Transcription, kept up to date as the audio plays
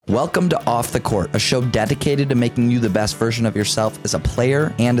Welcome to Off the Court, a show dedicated to making you the best version of yourself as a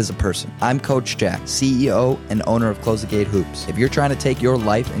player and as a person. I'm Coach Jack, CEO and owner of Close the Gate Hoops. If you're trying to take your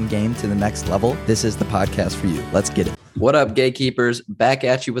life and game to the next level, this is the podcast for you. Let's get it. What up, gatekeepers? Back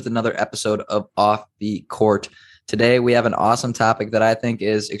at you with another episode of Off the Court. Today, we have an awesome topic that I think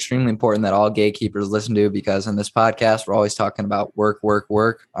is extremely important that all gatekeepers listen to, because in this podcast, we're always talking about work.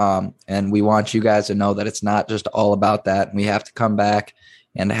 And we want you guys to know that it's not just all about that. We have to come back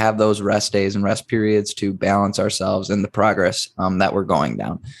and have those rest days and rest periods to balance ourselves in the progress that we're going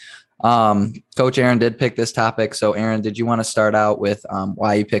down. Coach Aaron did pick this topic. So Aaron, did you want to start out with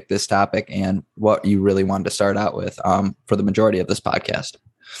why you picked this topic and what you really wanted to start out with for the majority of this podcast?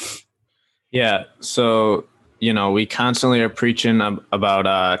 Yeah. So, we constantly are preaching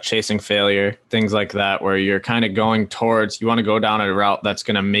about chasing failure, things like that, where you're kind of going towards, you want to go down a route that's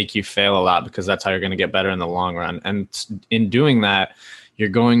going to make you fail a lot, because that's how you're going to get better in the long run. And in doing that, you're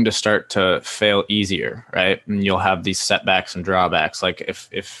going to start to fail easier, right? And you'll have these setbacks and drawbacks. Like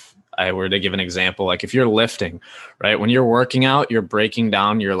if I were to give an example, like if you're lifting, right? When you're working out, you're breaking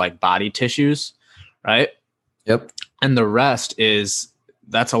down your like body tissues, right? Yep. And the rest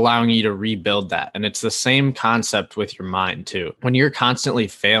that's allowing you to rebuild that. And it's the same concept with your mind too. When you're constantly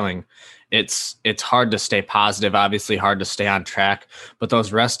failing, it's hard to stay positive, obviously hard to stay on track, but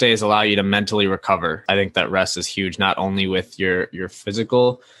those rest days allow you to mentally recover. I think that rest is huge, not only with your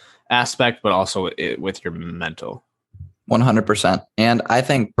physical aspect, but also with your mental. 100%. And I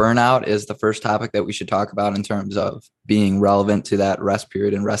think burnout is the first topic that we should talk about in terms of being relevant to that rest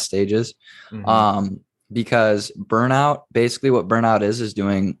period and rest stages. Mm-hmm. Because burnout, basically what burnout is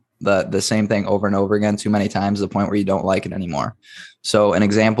doing the same thing over and over again too many times to the point where you don't like it anymore. So an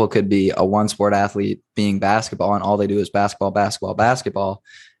example could be a one sport athlete being basketball, and all they do is basketball.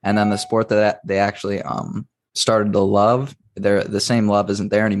 And then the sport that they actually started to love, the same love isn't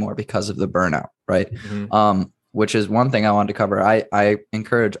there anymore because of the burnout, right? Mm-hmm. Which is one thing I wanted to cover. I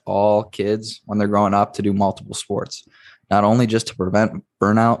encourage all kids when they're growing up to do multiple sports, not only just to prevent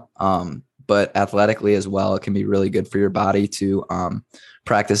burnout, but athletically as well. It can be really good for your body to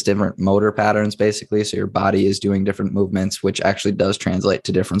practice different motor patterns, basically. So your body is doing different movements, which actually does translate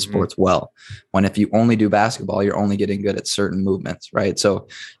to different sports well. When if you only do basketball, you're only getting good at certain movements, right? So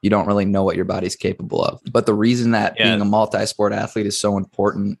you don't really know what your body's capable of. But the reason that being a multi-sport athlete is so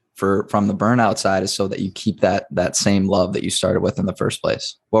important from the burnout side is so that you keep that same love that you started with in the first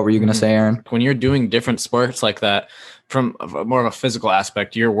place. What were you going to say, Aaron? When you're doing different sports like that, from more of a physical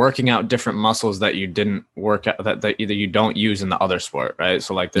aspect, you're working out different muscles that you didn't work out, that either you don't use in the other sport, right?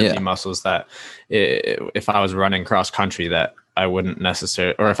 So like there's the muscles that if I was running cross country that I wouldn't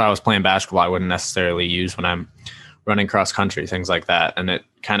necessarily, or if I was playing basketball, I wouldn't necessarily use when I'm running cross country, things like that. And it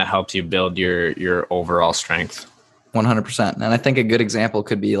kind of helps you build your overall strength. 100%. And I think a good example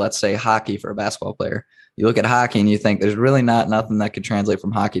could be, let's say, hockey for a basketball player. You look at hockey and you think there's really nothing that could translate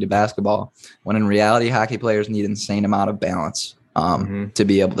from hockey to basketball, when in reality, hockey players need an insane amount of balance to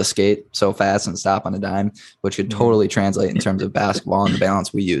be able to skate so fast and stop on a dime, which could totally translate in terms of basketball and the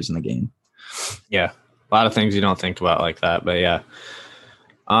balance we use in the game. Yeah. A lot of things you don't think about like that, but yeah.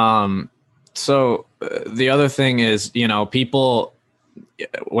 So the other thing is, people,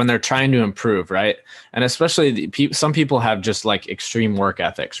 when they're trying to improve, right? And especially some people have just like extreme work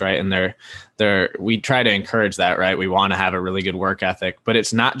ethics, right? And we try to encourage that, right? We want to have a really good work ethic, but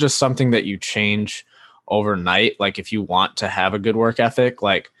it's not just something that you change overnight. Like if you want to have a good work ethic,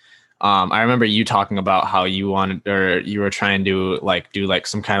 like I remember you talking about how you wanted, or you were trying to like do like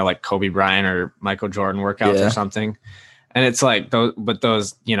some kind of like Kobe Bryant or Michael Jordan workouts or something. And it's like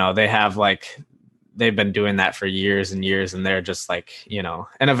those, they have like, they've been doing that for years and years, and they're just like,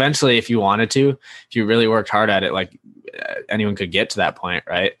 and eventually if you really worked hard at it, like anyone could get to that point.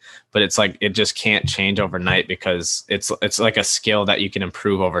 Right. But it's like, it just can't change overnight, because it's like a skill that you can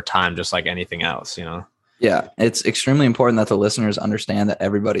improve over time, just like anything else, Yeah. It's extremely important that the listeners understand that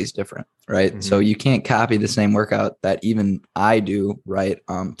everybody's different, right? Mm-hmm. So you can't copy the same workout that even I do, right?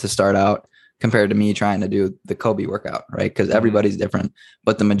 To start out, compared to me trying to do the Kobe workout, right? Because everybody's different.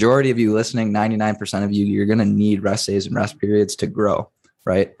 But the majority of you listening, 99% of you, you're going to need rest days and rest periods to grow,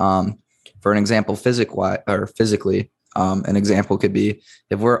 right? For an example, physically, an example could be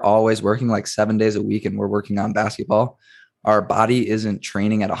if we're always working like 7 days a week and we're working on basketball, our body isn't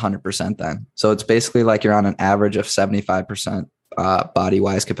training at 100% then. So it's basically like you're on an average of 75%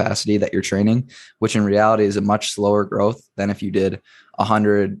 body-wise capacity that you're training, which in reality is a much slower growth than if you did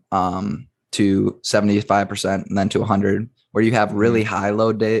 100 to 75% and then to 100, where you have really high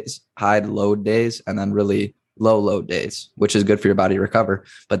load days and then really low load days, which is good for your body to recover.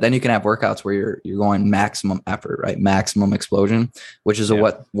 But then you can have workouts where you're going maximum effort, right? Maximum explosion, which is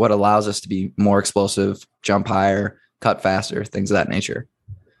what allows us to be more explosive, jump higher, cut faster, things of that nature.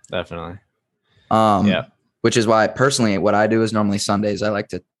 Definitely. Which is why personally, what I do is normally Sundays, I like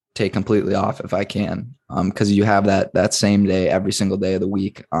to take completely off if I can, because you have that same day every single day of the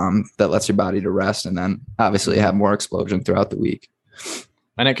week, that lets your body to rest, and then obviously have more explosion throughout the week.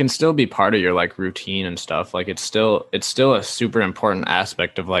 And it can still be part of your like routine and stuff. Like it's still a super important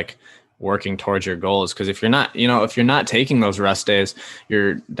aspect of like working towards your goals. Because if you're not taking those rest days,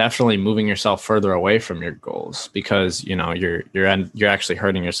 you're definitely moving yourself further away from your goals, because you're actually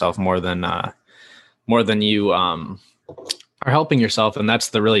hurting yourself more than you are helping yourself. And that's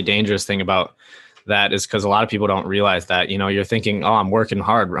the really dangerous thing about that, is because a lot of people don't realize that, you're thinking, oh, I'm working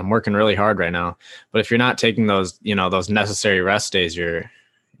really hard right now. But if you're not taking those necessary rest days,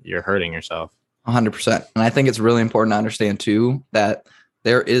 you're hurting yourself. 100%. And I think it's really important to understand too, that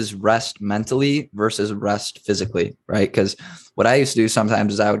there is rest mentally versus rest physically, right? Because what I used to do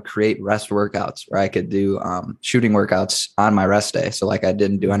sometimes is I would create rest workouts where I could do shooting workouts on my rest day. So like I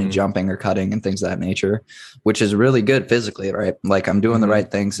didn't do any jumping or cutting and things of that nature, which is really good physically, right? Like I'm doing the right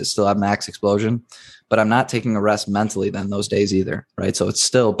things to still have max explosion, but I'm not taking a rest mentally then those days either, right? So it's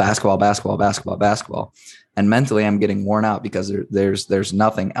still basketball. And mentally I'm getting worn out because there's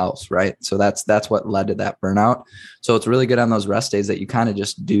nothing else, right? So that's what led to that burnout. So it's really good on those rest days that you kind of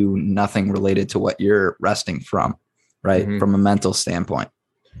just do nothing related to what you're resting from, right? From a mental standpoint.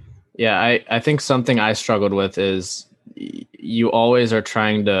 Yeah, I think something I struggled with is you always are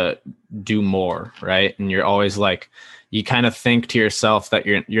trying to do more, right? And you're always like, you kind of think to yourself that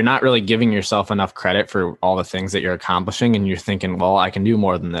you're not really giving yourself enough credit for all the things that you're accomplishing. And you're thinking, well, I can do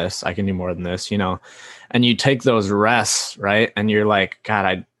more than this. And you take those rests, right? And you're like, God,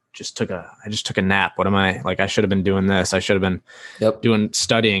 I just took a nap. What am I like? I should have been doing this. I should have been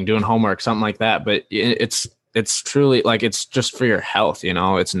studying, doing homework, something like that. But it's truly like, it's just for your health,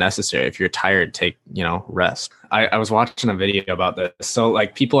 it's necessary. If you're tired, take, rest. I was watching a video about this. So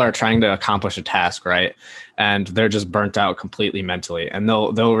like people are trying to accomplish a task, right? And they're just burnt out completely mentally, and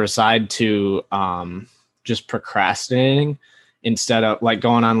they'll reside to just procrastinating instead of like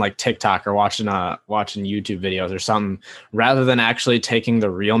going on like TikTok or watching YouTube videos or something, rather than actually taking the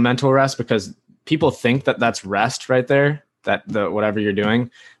real mental rest, because people think that that's rest right there, that the whatever you're doing,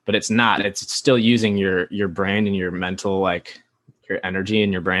 but it's not. It's still using your brain and your mental, like your energy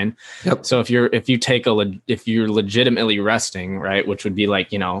in your brain. Yep. So if you're legitimately resting, right, which would be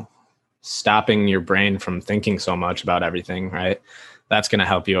like, stopping your brain from thinking so much about everything, right, that's going to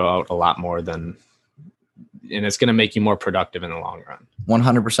help you out a lot more and it's going to make you more productive in the long run.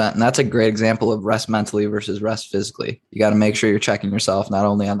 100%. And that's a great example of rest mentally versus rest physically. You got to make sure you're checking yourself, not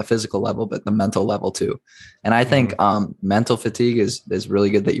only on the physical level, but the mental level too. And I think mental fatigue is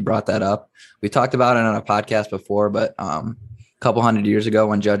really good that you brought that up. We talked about it on a podcast before, but a couple hundred years ago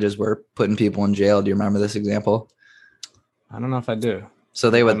when judges were putting people in jail, do you remember this example? I don't know if I do. So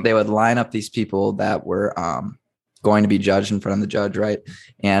they would line up these people that were going to be judged in front of the judge, right?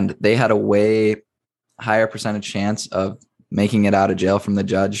 And they had a way higher percentage chance of making it out of jail from the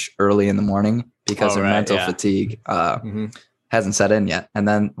judge early in the morning because their mental fatigue hasn't set in yet. And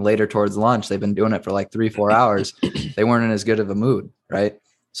then later towards lunch, they've been doing it for like 3-4 hours. They weren't in as good of a mood, right?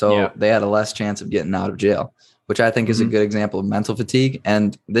 So they had a less chance of getting out of jail, which I think is a good example of mental fatigue.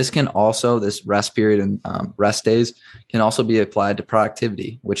 And this rest period and rest days can also be applied to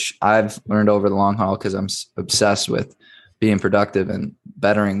productivity, which I've learned over the long haul because I'm obsessed with being productive and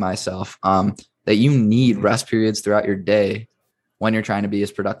bettering myself. That you need rest periods throughout your day when you're trying to be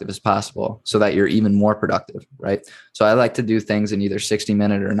as productive as possible so that you're even more productive, right? So I like to do things in either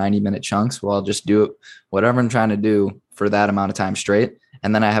 60-minute or 90-minute chunks where I'll just do whatever I'm trying to do for that amount of time straight.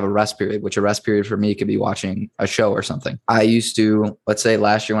 And then I have a rest period, which a rest period for me could be watching a show or something. I used to, let's say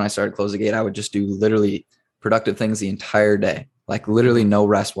last year when I started Close the Gate, I would just do literally productive things the entire day, like literally no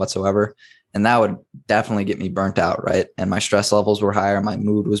rest whatsoever. And that would definitely get me burnt out, right? And my stress levels were higher. My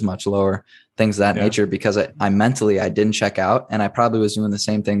mood was much lower, things of that nature, because I mentally, I didn't check out. And I probably was doing the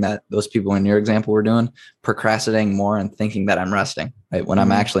same thing that those people in your example were doing, procrastinating more and thinking that I'm resting, right? When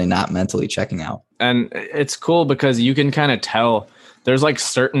I'm actually not mentally checking out. And it's cool because you can kind of tell there's like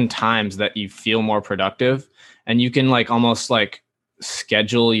certain times that you feel more productive, and you can like almost like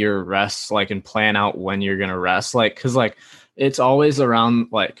schedule your rests, like, and plan out when you're going to rest. Like, cause like it's always around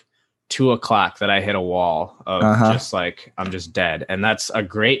like 2:00 that I hit a wall of just like, I'm just dead. And that's a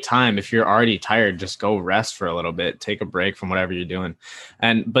great time. If you're already tired, just go rest for a little bit, take a break from whatever you're doing.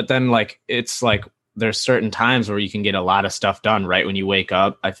 But then like, it's like, there's certain times where you can get a lot of stuff done right when you wake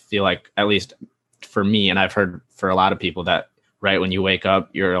up. I feel like, at least for me, and I've heard for a lot of people that right when you wake up,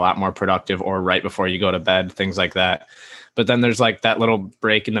 you're a lot more productive, or right before you go to bed, things like that. But then there's like that little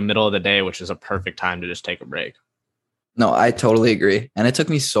break in the middle of the day, which is a perfect time to just take a break. No, I totally agree. And it took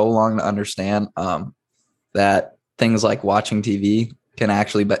me so long to understand that things like watching TV can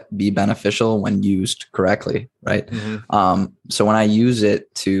actually be beneficial when used correctly, right? Mm-hmm. So when I use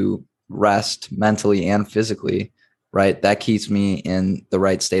it to rest mentally and physically, right, that keeps me in the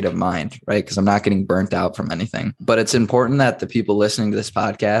right state of mind, right? Because I'm not getting burnt out from anything. But it's important that the people listening to this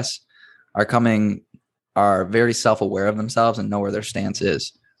podcast are very self-aware of themselves and know where their stance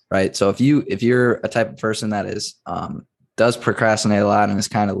is, right? So if you're a type of person that is does procrastinate a lot and is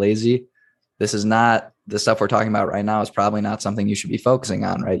kind of lazy, this is not the stuff we're talking about right now is probably not something you should be focusing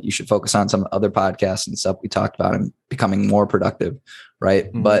on, right? You should focus on some other podcasts and stuff we talked about and becoming more productive, right?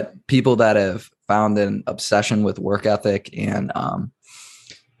 Mm-hmm. But people that have found an obsession with work ethic and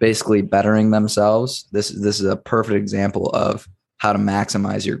basically bettering themselves, this is a perfect example of how to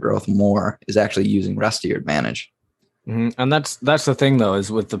maximize your growth more, is actually using rest to your advantage. Mm-hmm. And that's the thing though,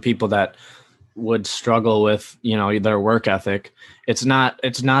 is with the people that would struggle with, their work ethic. It's not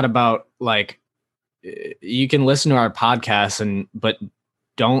about like, you can listen to our podcast but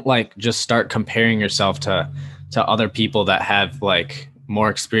don't like just start comparing yourself to other people that have like more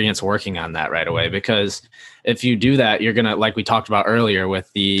experience working on that right away. Because if you do that, you're going to, like we talked about earlier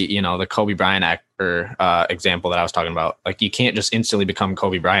with the Kobe Bryant example that I was talking about, like you can't just instantly become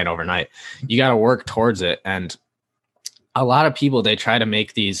Kobe Bryant overnight. You got to work towards it. And a lot of people, they try to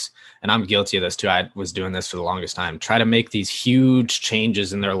make these, and I'm guilty of this too. I was doing this for the longest time, try to make these huge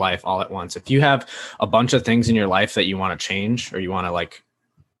changes in their life all at once. If you have a bunch of things in your life that you want to change or you want to like,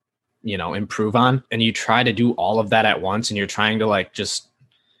 improve on, and you try to do all of that at once, and you're trying to like, just,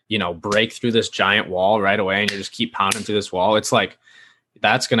 break through this giant wall right away, and you just keep pounding through this wall. It's like,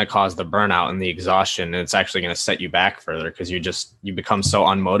 that's going to cause the burnout and the exhaustion. And it's actually going to set you back further because you become so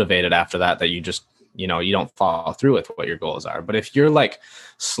unmotivated after that you just, you don't follow through with what your goals are. But if you're like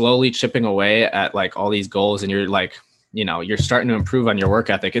slowly chipping away at like all these goals, and you're like, you're starting to improve on your work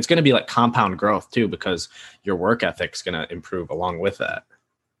ethic, it's going to be like compound growth too, because your work ethic is going to improve along with that.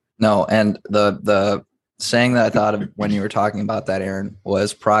 No. And the saying that I thought of when you were talking about that, Aaron,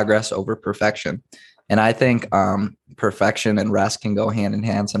 was progress over perfection. And I think perfection and rest can go hand in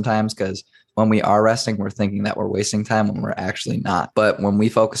hand sometimes, because when we are resting, we're thinking that we're wasting time when we're actually not. But when we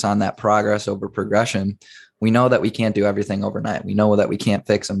focus on that progress over progression, we know that we can't do everything overnight. We know that we can't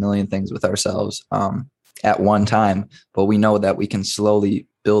fix a million things with ourselves at one time, but we know that we can slowly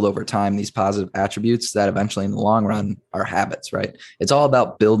build over time these positive attributes that eventually in the long run are habits, right? It's all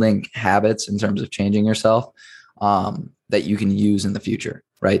about building habits in terms of changing yourself that you can use in the future,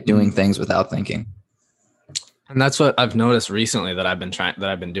 right? Doing things without thinking. And that's what I've noticed recently that I've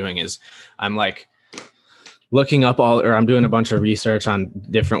been doing is I'm like looking up I'm doing a bunch of research on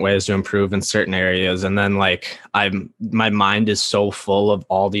different ways to improve in certain areas. And then like my mind is so full of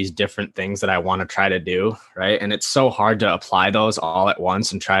all these different things that I want to try to do. Right. And it's so hard to apply those all at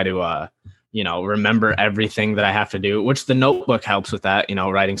once and try to, remember everything that I have to do, which the notebook helps with that,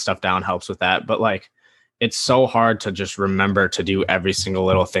 writing stuff down helps with that. But like, it's so hard to just remember to do every single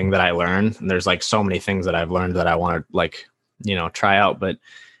little thing that I learn. And there's like so many things that I've learned that I want to like, try out, but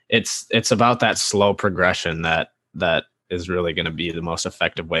it's about that slow progression that is really going to be the most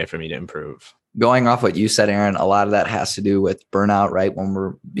effective way for me to improve. Going off what you said, Aaron, a lot of that has to do with burnout, right? When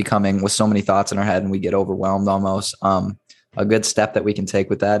we're becoming with so many thoughts in our head and we get overwhelmed almost. A good step that we can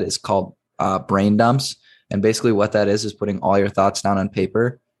take with that is called brain dumps. And basically what that is putting all your thoughts down on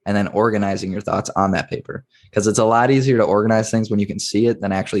paper and then organizing your thoughts on that paper. Because it's a lot easier to organize things when you can see it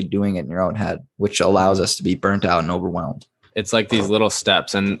than actually doing it in your own head, which allows us to be burnt out and overwhelmed. It's like these little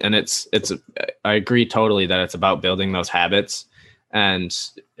steps. And it's I agree totally that it's about building those habits. And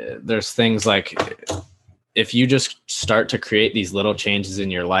there's things like if you just start to create these little changes in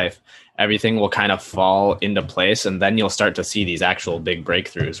your life, everything will kind of fall into place. And then you'll start to see these actual big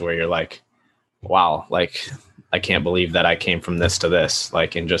breakthroughs where you're like, wow, like I can't believe that I came from this to this,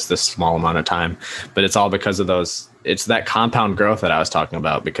 like in just this small amount of time. But it's all because of it's that compound growth that I was talking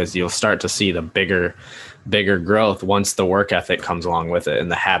about, because you'll start to see the bigger growth once the work ethic comes along with it and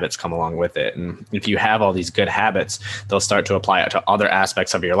the habits come along with it. And if you have all these good habits, they'll start to apply it to other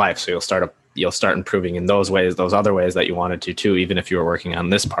aspects of your life. So you'll start improving in those ways, those other ways that you wanted to too, even if you were working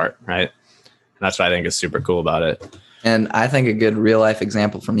on this part, right? And that's what I think is super cool about it. And I think a good real life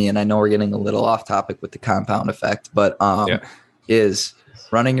example for me, and I know we're getting a little off topic with the compound effect, but is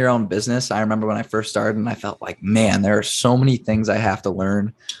running your own business. I remember when I first started and I felt like, man, there are so many things I have to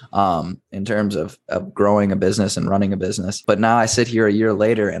learn in terms of growing a business and running a business. But now I sit here a year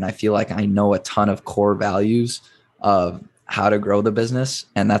later and I feel like I know a ton of core values of how to grow the business.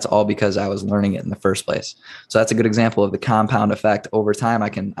 And that's all because I was learning it in the first place. So that's a good example of the compound effect. Over time,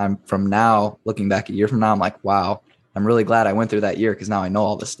 I'm from now looking back a year from now, I'm like, wow, I'm really glad I went through that year because now I know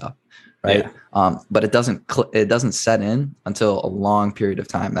all this stuff. Right. Yeah. But it doesn't set in until a long period of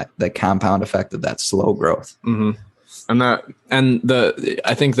time, that compound effect of that slow growth. Mm-hmm.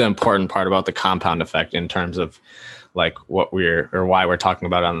 I think the important part about the compound effect in terms of like why we're talking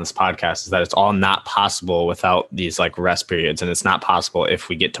about it on this podcast is that it's all not possible without these like rest periods. And it's not possible if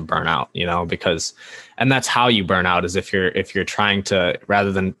we get to burnout, and that's how you burn out is if you're trying to,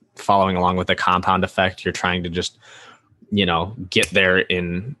 rather than following along with the compound effect, you're trying to just, get there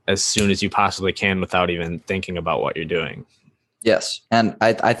in as soon as you possibly can without even thinking about what you're doing. Yes. And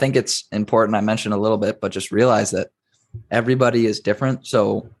I think it's important. I mentioned a little bit, but just realize that everybody is different.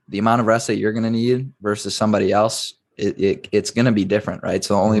 So the amount of rest that you're going to need versus somebody else, it's going to be different, right?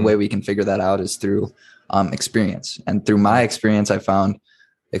 So the only way we can figure that out is through experience. And through my experience, I found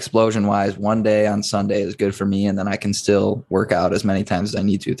explosion wise, one day on Sunday is good for me. And then I can still work out as many times as I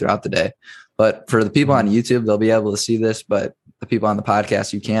need to throughout the day. But for the people on YouTube, they'll be able to see this, but the people on the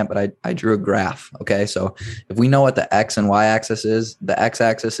podcast, you can't. But I drew a graph. Okay. So if we know what the X and Y axis is, the X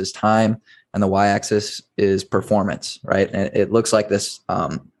axis is time and the Y axis is performance, right? And it looks like this,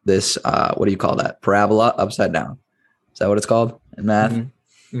 what do you call that? Parabola upside down. Is that what it's called in math?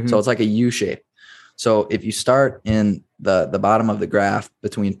 Mm-hmm. Mm-hmm. So it's like a U shape. So if you start in the bottom of the graph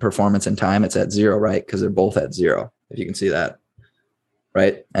between performance and time, it's at 0, right? Because they're both at 0, if you can see that,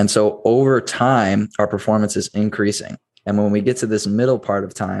 right? And so over time, our performance is increasing. And when we get to this middle part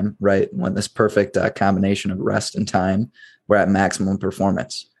of time, right, when this perfect combination of rest and time, we're at maximum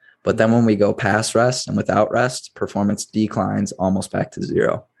performance. But then when we go past rest and without rest, performance declines almost back to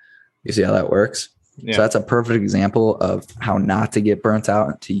 0. You see how that works? Yeah. So that's a perfect example of how not to get burnt out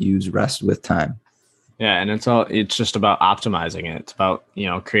and to use rest with time. Yeah. And it's just about optimizing it. It's about,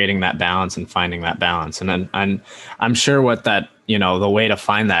 creating that balance and finding that balance. And then I'm sure what that, the way to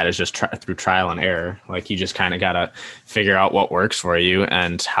find that is just through trial and error. Like you just kind of got to figure out what works for you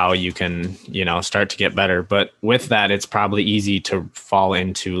and how you can, start to get better. But with that, it's probably easy to fall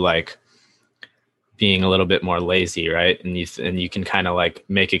into like being a little bit more lazy, right? And you can kind of like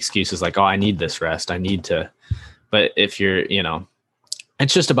make excuses like, oh, I need this rest. I need to, but if you're,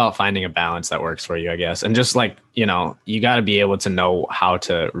 it's just about finding a balance that works for you, I guess. And just like, you got to be able to know how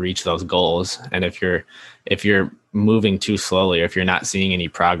to reach those goals. And if you're moving too slowly, or if you're not seeing any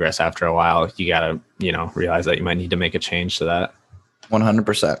progress after a while, you got to, realize that you might need to make a change to that.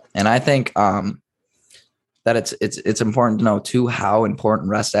 100%. And I think that it's important to know too how important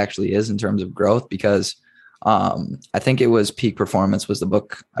rest actually is in terms of growth, because I think it was Peak Performance was the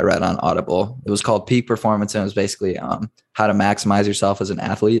book I read on Audible. It was called Peak Performance, and it was basically how to maximize yourself as an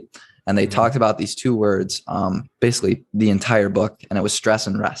athlete. And they talked about these two words, basically the entire book, and it was stress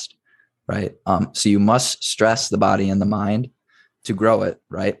and rest, right? So you must stress the body and the mind to grow it,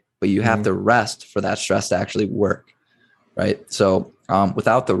 right? But you have to rest for that stress to actually work, right? So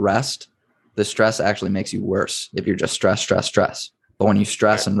without the rest, the stress actually makes you worse if you're just stress. But when you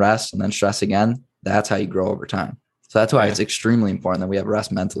stress and rest and then stress again, that's how you grow over time. So that's why it's extremely important that we have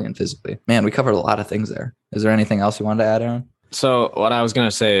rest mentally and physically. Man, we covered a lot of things there. Is there anything else you wanted to add, Aaron? So what I was going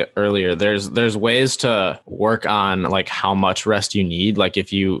to say earlier, there's ways to work on like how much rest you need. Like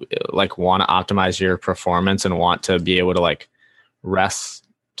if you like want to optimize your performance and want to be able to like rest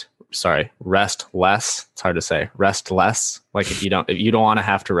less. It's hard to say. Rest less. Like if you don't want to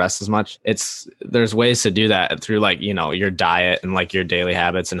have to rest as much, there's ways to do that through like, your diet and like your daily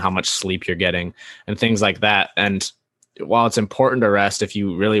habits and how much sleep you're getting and things like that. And while it's important to rest, if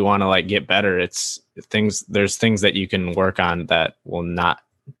you really want to like get better, there's things that you can work on that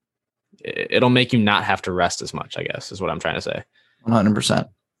it'll make you not have to rest as much, I guess, is what I'm trying to say. 100%.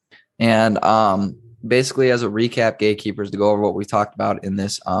 And, basically, as a recap, gatekeepers, to go over what we talked about in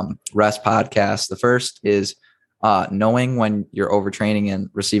this rest podcast. The first is knowing when you're overtraining and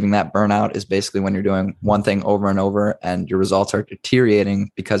receiving that burnout is basically when you're doing one thing over and over and your results are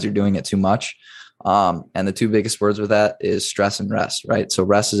deteriorating because you're doing it too much. And the two biggest words with that is stress and rest, right? So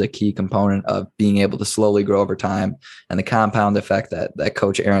rest is a key component of being able to slowly grow over time. And the compound effect that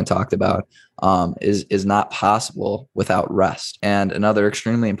Coach Aaron talked about is not possible without rest. And another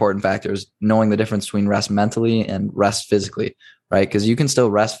extremely important factor is knowing the difference between rest mentally and rest physically, right? Because you can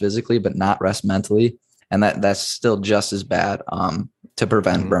still rest physically, but not rest mentally. And that's still just as bad to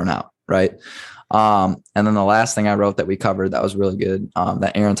prevent burnout, right? And then the last thing I wrote that we covered that was really good,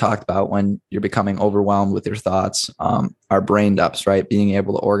 that Aaron talked about when you're becoming overwhelmed with your thoughts, are brain dumps, right? Being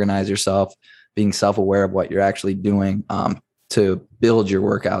able to organize yourself, being self-aware of what you're actually doing to build your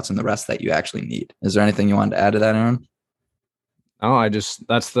workouts and the rest that you actually need. Is there anything you wanted to add to that, Aaron? Oh,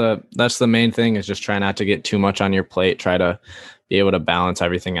 that's the main thing, is just try not to get too much on your plate. Try to be able to balance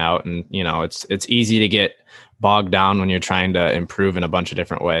everything out. And, it's easy to get bogged down when you're trying to improve in a bunch of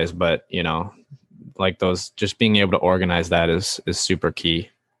different ways, but like those, just being able to organize that is super key.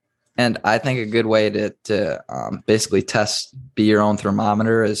 And I think a good way to basically be your own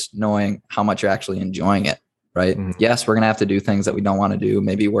thermometer is knowing how much you're actually enjoying it, right? Mm-hmm. Yes, we're going to have to do things that we don't want to do,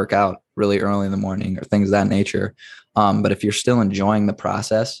 maybe work out really early in the morning or things of that nature. But if you're still enjoying the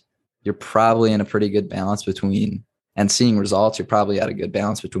process, you're probably in a pretty good balance and seeing results, you're probably at a good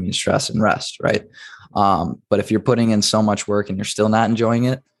balance between stress and rest, right? But if you're putting in so much work and you're still not enjoying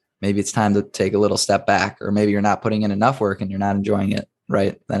it, maybe it's time to take a little step back, or maybe you're not putting in enough work and you're not enjoying it,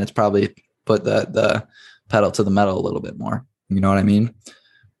 right? Then it's probably put the pedal to the metal a little bit more. You know what I mean?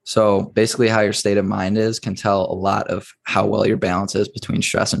 So basically how your state of mind is can tell a lot of how well your balance is between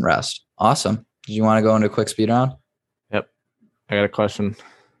stress and rest. Awesome. Did you want to go into a quick speed round? Yep. I got a question.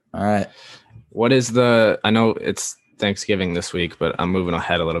 All right. I know it's Thanksgiving this week, but I'm moving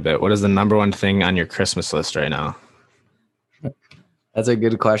ahead a little bit. What is the number one thing on your Christmas list right now? That's a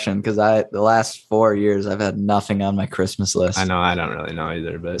good question, because the last 4 years I've had nothing on my Christmas list. I know, I don't really know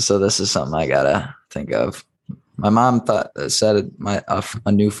either, but so this is something I gotta think of. My mom said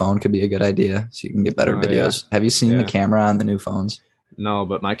a new phone could be a good idea, so you can get better videos. Yeah. Have you seen the camera on the new phones? No,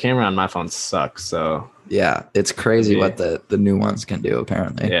 but my camera on my phone sucks. So yeah, it's crazy what the new ones can do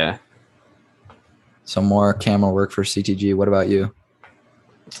apparently. Yeah. So more camera work for CTG. What about you?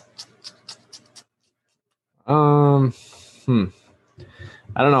 I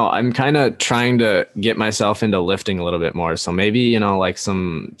don't know. I'm kind of trying to get myself into lifting a little bit more. So maybe, like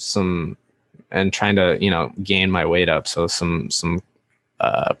some, and trying to, gain my weight up. So some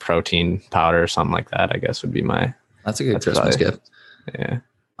protein powder or something like that, I guess would be that's a good Christmas gift. Yeah.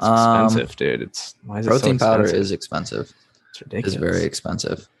 It's expensive, dude. Why is protein it so powder is expensive. It's ridiculous. It's very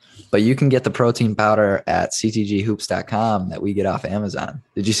expensive. But you can get the protein powder at ctghoops.com that we get off Amazon.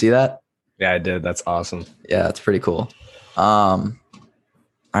 Did you see that? Yeah, I did. That's awesome. Yeah, it's pretty cool. All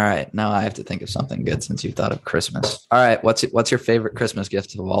right, now I have to think of something good since you thought of Christmas. All right, what's your favorite Christmas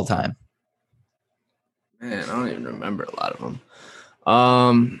gift of all time? Man, I don't even remember a lot of them.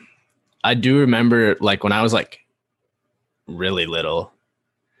 I do remember, like, when I was like really little,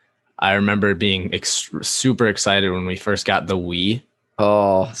 I remember being super excited when we first got the Wii.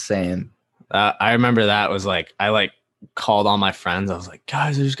 Oh, same. I remember that was like, I called all my friends. I was like,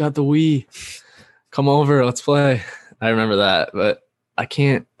 guys, I just got the Wii. Come over, let's play. I remember that, but I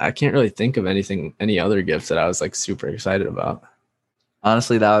can't really think of any other gifts that I was like super excited about.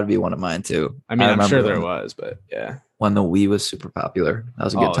 Honestly, that would be one of mine too. I mean, I'm sure there was, but yeah. When the Wii was super popular. That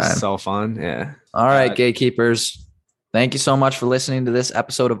was a good time. So fun. Yeah. All right, gatekeepers. Thank you so much for listening to this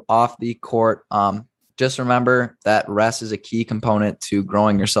episode of Off the Court. Just remember that rest is a key component to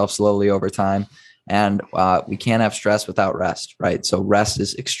growing yourself slowly over time. And we can't have stress without rest, right? So rest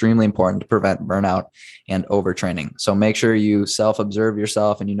is extremely important to prevent burnout and overtraining. So make sure you self-observe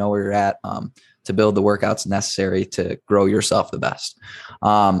yourself and you know where you're at to build the workouts necessary to grow yourself the best.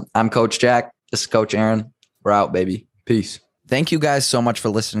 I'm Coach Jack. This is Coach Aaron. We're out, baby. Peace. Thank you guys so much for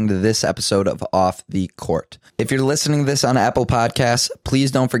listening to this episode of Off the Court. If you're listening to this on Apple Podcasts,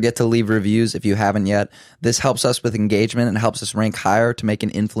 please don't forget to leave reviews if you haven't yet. This helps us with engagement and helps us rank higher to make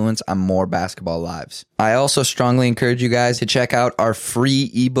an influence on more basketball lives. I also strongly encourage you guys to check out our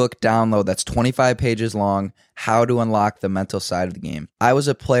free ebook download that's 25 pages long, How to Unlock the Mental Side of the Game. I was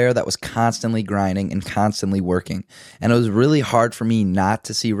a player that was constantly grinding and constantly working, and it was really hard for me not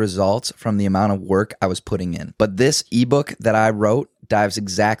to see results from the amount of work I was putting in. But this ebook that I wrote dives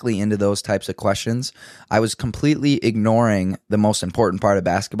exactly into those types of questions. I was completely ignoring the most important part of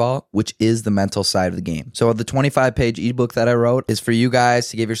basketball, which is the mental side of the game. So the 25-page ebook that I wrote is for you guys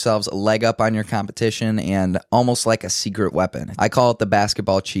to give yourselves a leg up on your competition and almost like a secret weapon. I call it the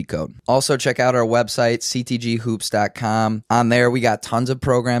basketball cheat code. Also, check out our website, ctghoops.com. On there, we got tons of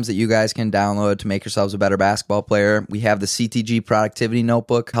programs that you guys can download to make yourselves a better basketball player. We have the CTG Productivity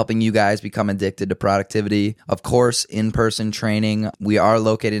Notebook, helping you guys become addicted to productivity. Of course, in-person training, We are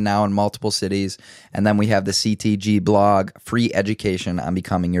located now in multiple cities. And then we have the CTG blog, free education on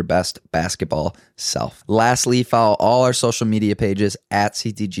becoming your best basketball self. Lastly, follow all our social media pages at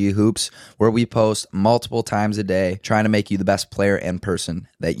CTG Hoops, where we post multiple times a day, trying to make you the best player and person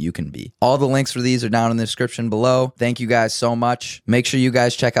that you can be. All the links for these are down in the description below. Thank you guys so much. Make sure you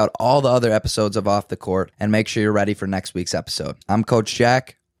guys check out all the other episodes of Off the Court, and make sure you're ready for next week's episode. I'm Coach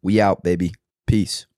Jack. We out, baby. Peace.